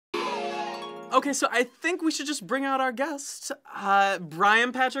Okay, so I think we should just bring out our guest.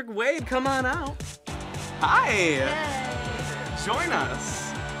 Brian Patrick Wade, come on out. Hi. Hey. Join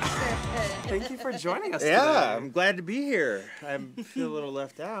us. Thank you for joining us Yeah, today. I'm glad to be here. I feel a little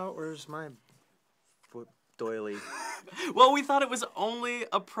left out. Where's my doily? Well, we thought it was only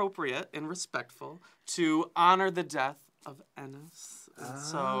appropriate and respectful to honor the death of Ennis. And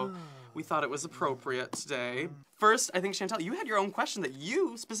so we thought it was appropriate today. First, I think, Shantal, you had your own question that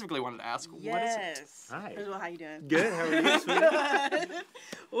you specifically wanted to ask. Yes. What is it? Hi. First of all, how you doing? Good, how are you, sweetie?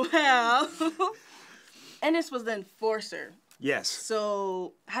 Well, Ennis was the enforcer. Yes.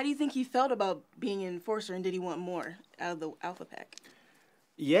 So how do you think he felt about being an enforcer, and did he want more out of the Alpha Pack?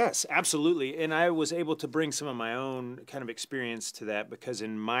 Yes, absolutely. And I was able to bring some of my own kind of experience to that because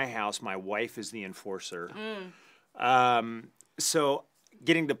in my house, my wife is the enforcer. So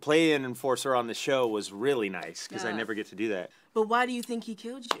getting to play an enforcer on the show was really nice because I never get to do that. But why do you think he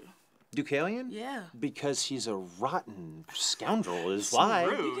killed you? Deucalion? Yeah. Because he's a rotten scoundrel is So why.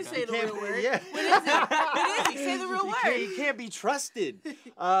 rude. You can say the real word. Yeah. What is it? What is he? Say the real word. He can't be trusted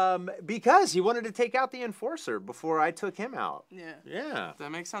because he wanted to take out the enforcer before I took him out. Yeah. Yeah.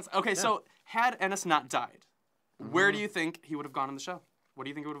 That makes sense. Okay, so had Ennis not died, where do you think he would have gone in the show? What do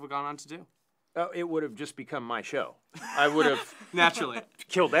you think he would have gone on to do? Oh, it would have just become my show. I would have Naturally.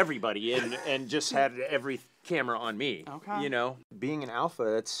 killed everybody and just had every camera on me. Okay. You know, being an alpha,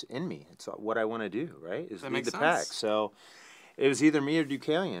 that's in me. It's what I want to do, right? Is That lead makes the pack. sense. So it was either me or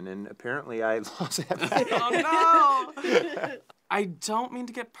Deucalion, and apparently I lost that fight. Oh no! I don't mean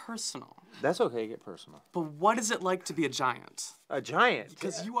to get personal, That's okay, get personal. but what is it like to be a giant? A giant.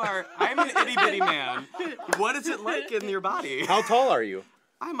 Because you are, I'm an itty bitty man. What is it like in your body? How tall are you?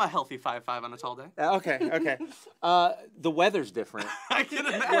 I'm a healthy 5'5" on a tall day. Okay, okay. The weather's different I can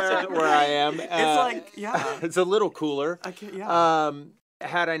imagine. where I am. It's like, yeah. It's a little cooler. I can, yeah.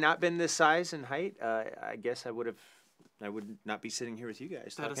 Had I not been this size and height, I guess I would not be sitting here with you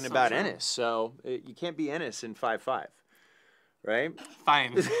guys That is talking so about true. Ennis. So you can't be Ennis in 5'5", right?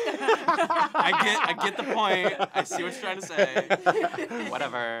 Fine. I get the point. I see what you're trying to say.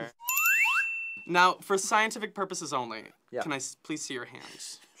 Whatever. Now, for scientific purposes only, can I please see your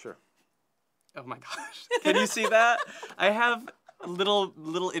hands? Sure. Oh my gosh. Can you see that? I have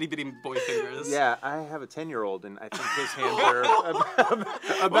little itty bitty boy fingers. Yeah, I have a 10-year-old, and I think his hands are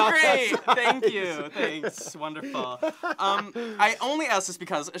about Great. that size. Thank you. Thanks. Wonderful. I only ask this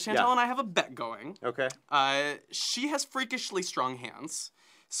because Shantal and I have a bet going. Okay. She has freakishly strong hands.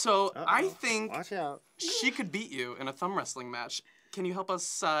 So I think Watch out. she could beat you in a thumb wrestling match. Can you help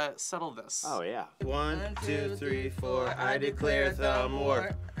us settle this? Oh, yeah. 1, 2, 3, 4, I declare thumb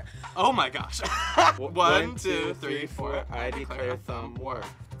war. Oh my gosh. 1, 2, 3, 4, I declare thumb war.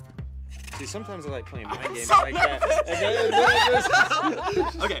 See, sometimes I like playing mind games so like that.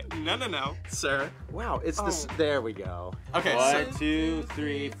 Okay, no, sir. Wow, it's this. There we go. Okay, 1, 2,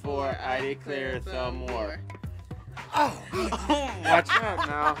 3, 4, I declare thumb war. Oh. Watch out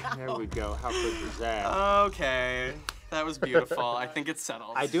now. There we go. How quick was that? Okay, that was beautiful. I think it's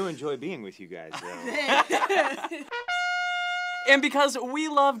settled. I do enjoy being with you guys, though. And because we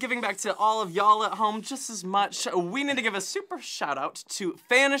love giving back to all of y'all at home just as much, we need to give a super shout out to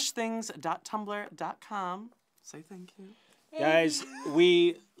fanishthings.tumblr.com. Say thank you. Guys,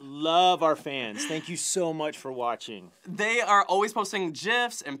 we love our fans. Thank you so much for watching. They are always posting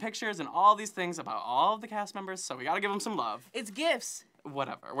GIFs and pictures and all these things about all of the cast members, so we gotta give them some love. It's gifts.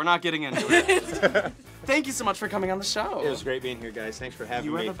 Whatever, we're not getting into it. Thank you so much for coming on the show. It was great being here, guys. Thanks for having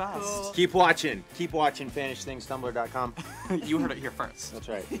You me. are the best. Cool. Keep watching. Keep watching FanishThingsTumblr.com. You heard it here first. That's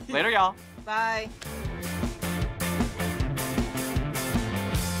right. Later, y'all. Bye.